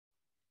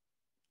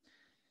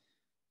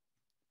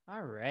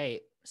All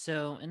right.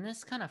 So, in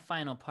this kind of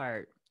final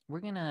part,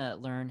 we're going to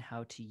learn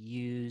how to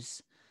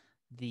use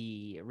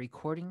the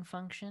recording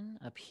function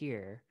up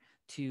here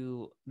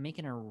to make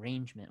an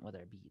arrangement with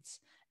our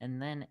beats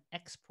and then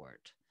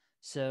export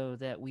so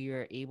that we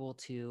are able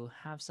to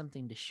have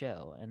something to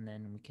show and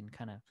then we can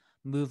kind of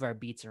move our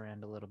beats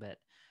around a little bit.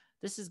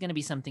 This is going to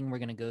be something we're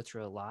going to go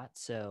through a lot.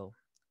 So,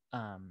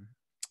 um,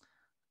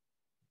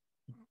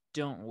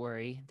 don't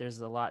worry,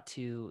 there's a lot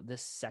to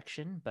this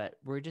section, but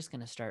we're just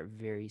going to start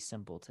very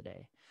simple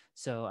today.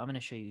 So I'm going to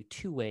show you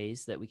two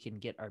ways that we can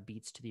get our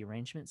beats to the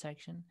arrangement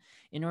section.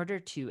 In order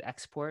to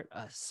export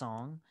a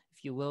song,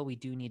 if you will, we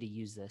do need to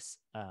use this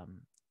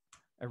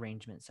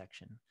arrangement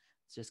section.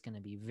 It's just going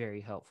to be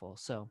very helpful.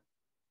 So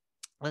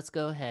let's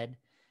go ahead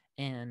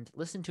and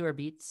listen to our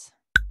beats.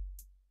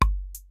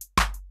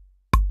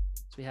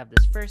 So we have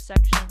this first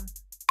section.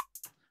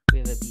 We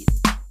have a beat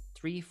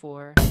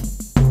 3/4.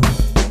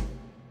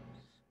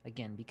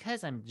 Again,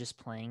 because I'm just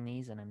playing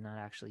these and I'm not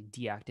actually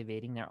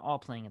deactivating, they're all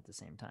playing at the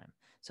same time.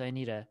 So I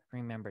need to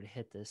remember to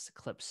hit this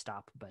clip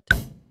stop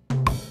button.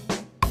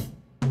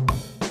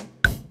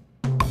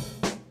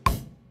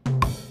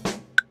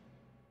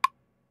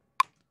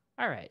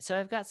 All right, so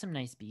I've got some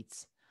nice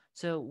beats.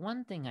 So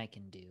one thing I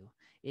can do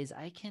is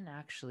I can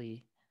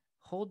actually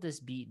hold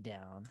this beat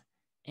down,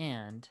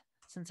 and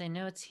since I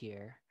know it's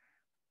here,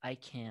 I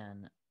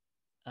can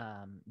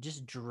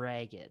just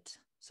drag it.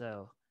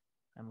 So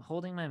I'm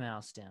holding my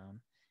mouse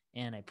down,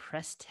 and I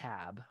press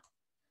tab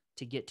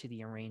to get to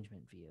the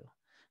arrangement view.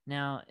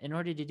 Now, in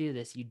order to do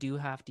this, you do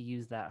have to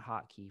use that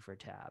hotkey for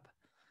tab.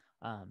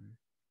 Um,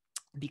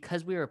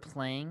 because we were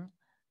playing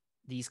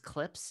these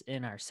clips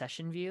in our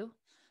session view,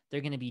 they're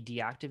going to be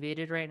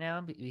deactivated right now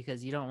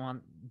because you don't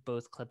want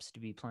both clips to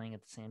be playing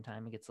at the same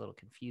time. It gets a little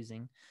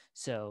confusing.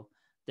 So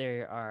they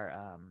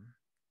are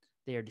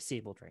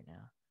disabled right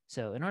now.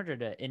 So in order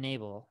to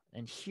enable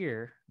and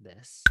hear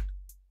this,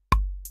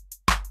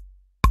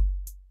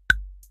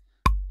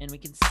 and we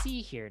can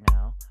see here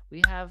now,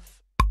 we have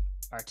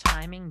our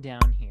timing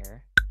down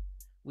here.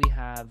 We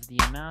have the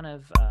amount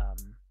of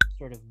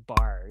sort of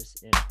bars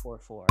in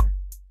 4/4,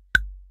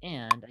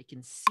 and I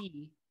can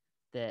see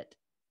that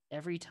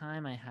every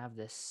time I have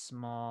this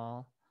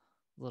small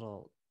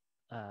little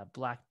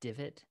black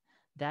divot,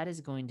 that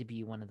is going to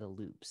be one of the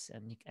loops,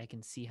 and I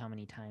can see how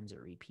many times it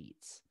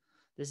repeats.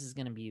 This is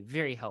going to be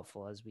very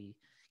helpful as we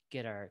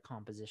get our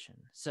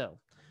composition. So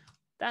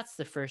that's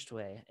the first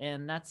way,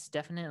 and that's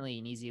definitely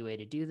an easy way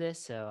to do this.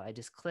 So I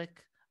just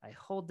click, I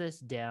hold this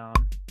down.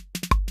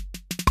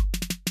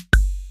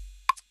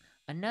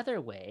 Another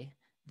way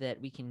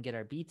that we can get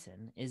our beats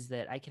in is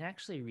that I can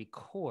actually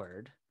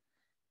record,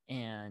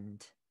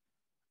 and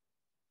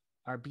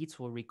our beats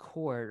will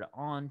record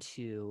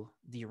onto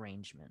the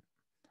arrangement.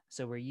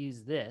 So we'll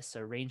use this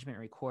arrangement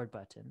record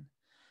button.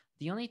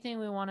 The only thing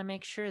we want to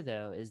make sure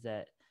though is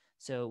that,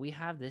 so we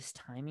have this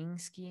timing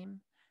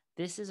scheme.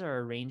 This is our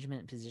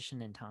arrangement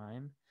position and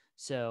time.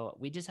 So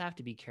we just have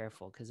to be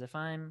careful because if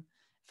I'm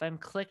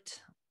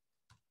clicked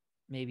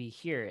maybe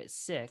here at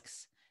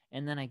 6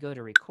 and then I go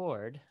to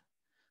record,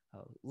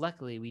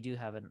 luckily we do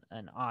have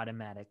an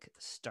automatic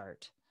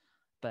start,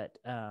 but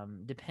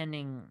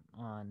depending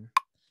on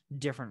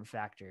different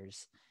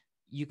factors,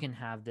 you can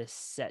have this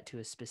set to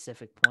a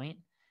specific point,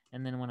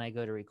 and then when I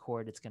go to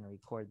record, it's going to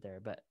record there,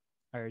 but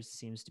ours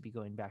seems to be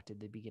going back to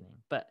the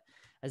beginning. But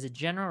as a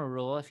general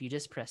rule, if you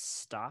just press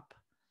stop,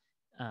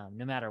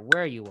 no matter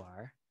where you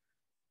are,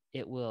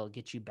 it will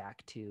get you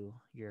back to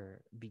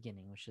your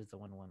beginning, which is the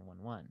 1 1 1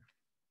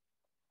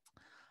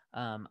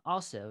 1.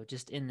 Also,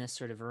 just in this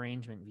sort of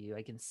arrangement view,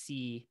 I can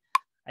see,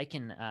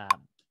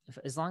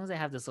 as long as I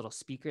have this little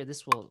speaker,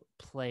 this will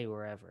play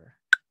wherever.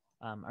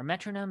 Our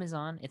metronome is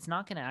on. It's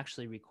not going to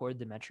actually record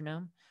the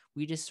metronome.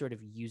 We just sort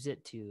of use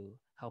it to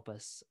help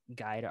us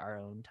guide our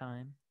own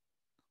time.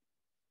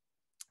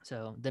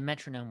 So the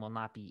metronome will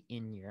not be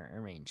in your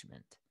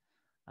arrangement,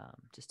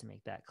 just to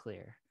make that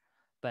clear.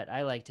 But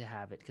I like to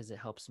have it because it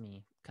helps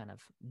me kind of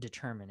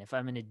determine if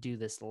I'm going to do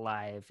this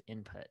live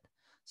input.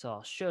 So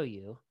I'll show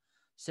you.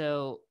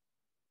 So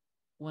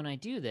when I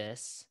do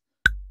this,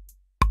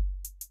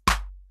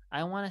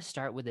 I want to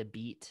start with a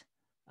beat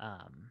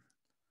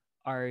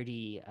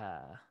already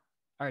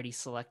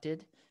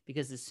selected,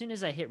 because as soon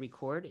as I hit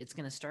record, it's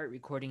going to start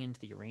recording into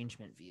the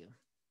arrangement view.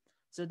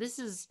 So this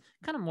is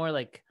kind of more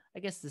like, I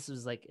guess this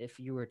was like if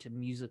you were to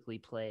musically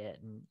play it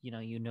and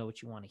you know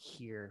what you want to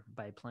hear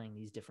by playing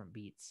these different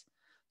beats.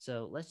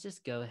 So let's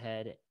just go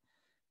ahead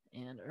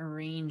and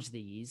arrange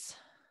these.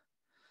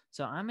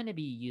 So I'm going to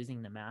be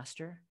using the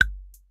master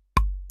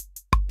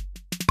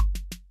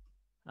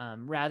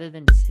rather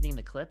than just hitting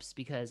the clips,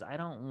 because I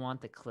don't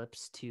want the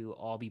clips to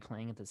all be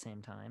playing at the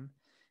same time.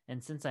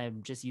 And since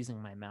I'm just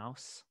using my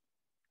mouse,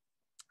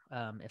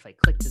 if I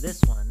click to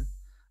this one,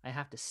 I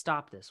have to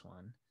stop this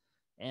one.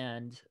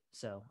 And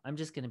so I'm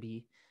just going to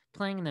be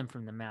playing them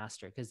from the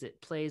master because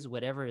it plays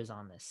whatever is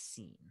on this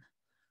scene,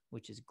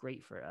 which is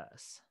great for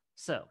us.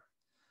 So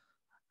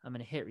I'm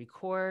going to hit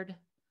record.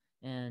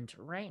 And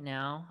right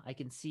now I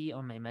can see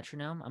on my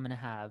metronome, I'm going to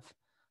have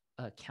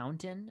a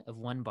count in of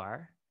 1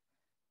 bar,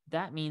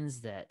 that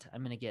means that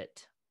I'm going to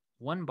get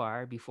 1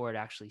 bar before it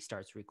actually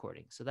starts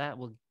recording. So that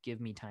will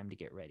give me time to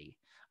get ready.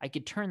 I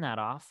could turn that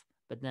off,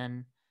 but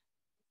then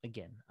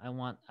again, I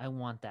want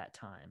that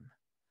time.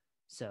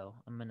 So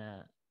I'm going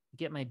to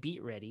get my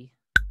beat ready.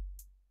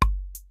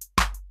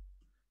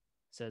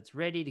 So it's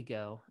ready to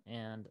go,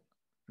 and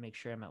make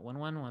sure I'm at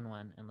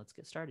 1111, and let's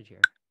get started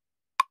here.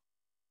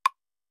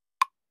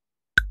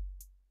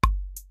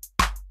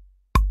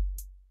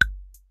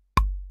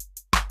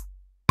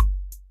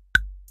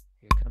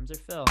 Here comes our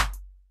fill.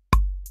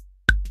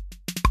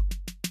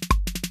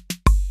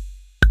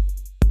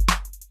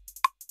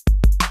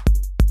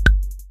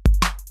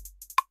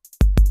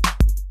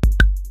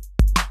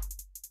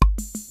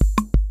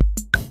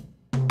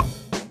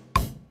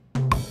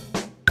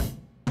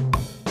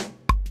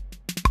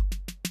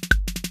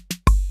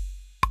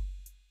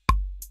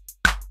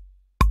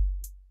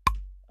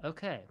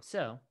 Okay,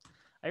 so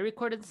I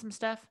recorded some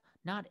stuff.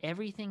 Not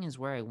everything is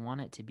where I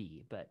want it to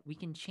be, but we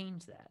can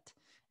change that.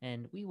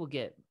 And we will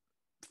get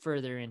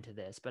further into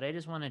this, but I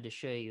just wanted to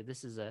show you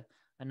this is a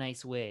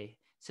nice way.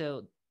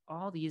 So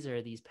all these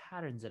are these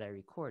patterns that I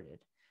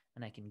recorded,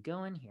 and I can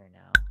go in here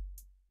now,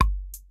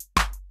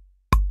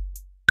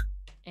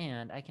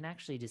 and I can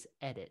actually just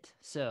edit.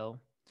 So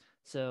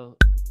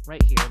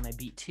right here, my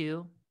beat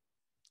 2,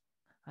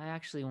 I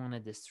actually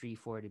wanted this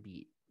 3/4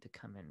 beat to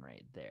come in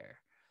right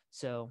there.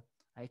 So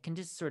I can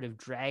just sort of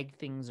drag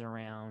things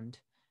around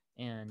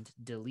and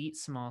delete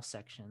small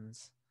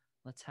sections.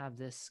 Let's have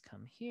this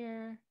come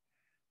here.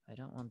 I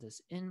don't want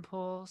this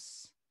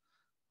impulse.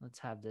 Let's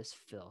have this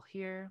fill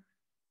here.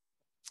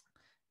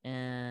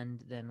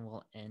 And then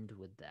we'll end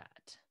with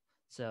that.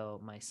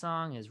 So my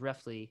song is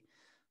roughly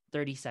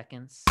 30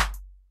 seconds.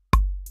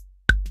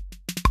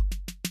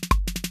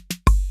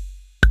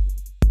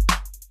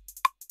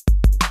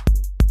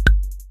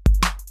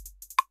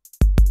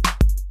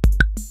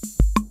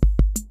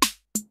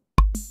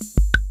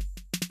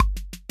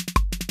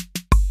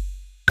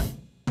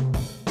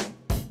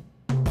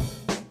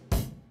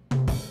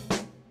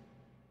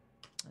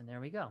 And there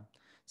we go.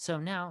 So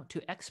now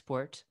to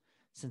export,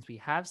 since we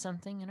have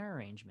something in our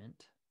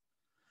arrangement,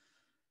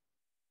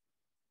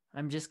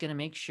 I'm just going to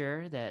make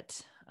sure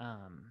that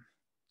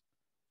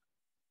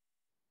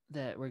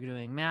that we're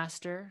doing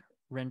master,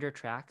 render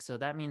track. So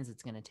that means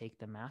it's going to take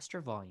the master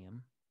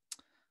volume,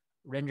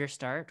 render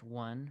start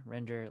 1,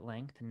 render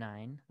length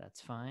 9.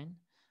 That's fine.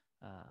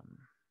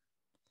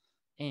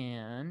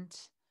 And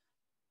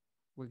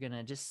we're going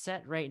to just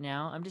set right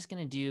now. I'm just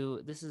going to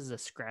do, this is a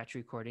scratch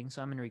recording,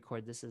 so I'm going to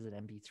record this as an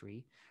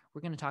MP3.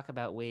 We're going to talk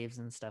about waves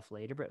and stuff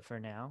later, but for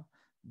now,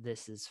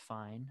 this is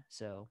fine.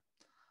 So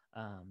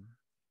I'm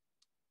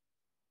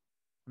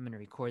going to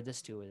record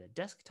this to a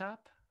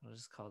desktop. I'll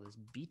just call this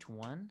beat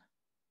 1,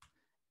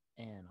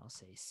 and I'll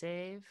say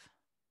save.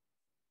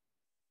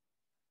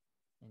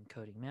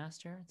 Encoding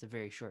master. It's a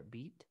very short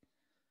beat.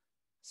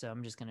 So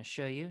I'm just going to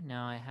show you.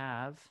 Now I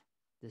have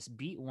this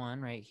beat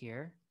 1 right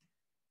here,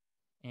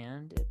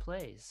 and it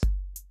plays.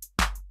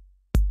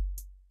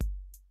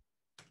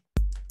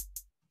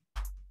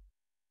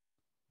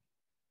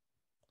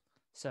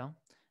 So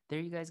there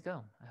you guys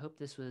go. I hope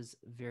this was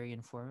very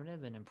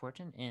informative and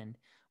important, and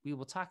we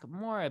will talk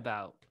more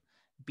about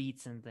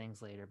beats and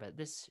things later, but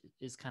this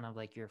is kind of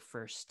like your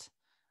first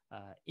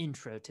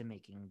intro to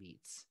making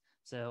beats.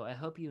 So I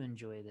hope you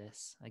enjoy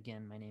this.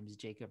 Again, my name is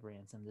Jacob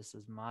Ransom. This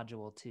is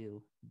Module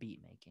 2,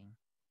 Beat Making.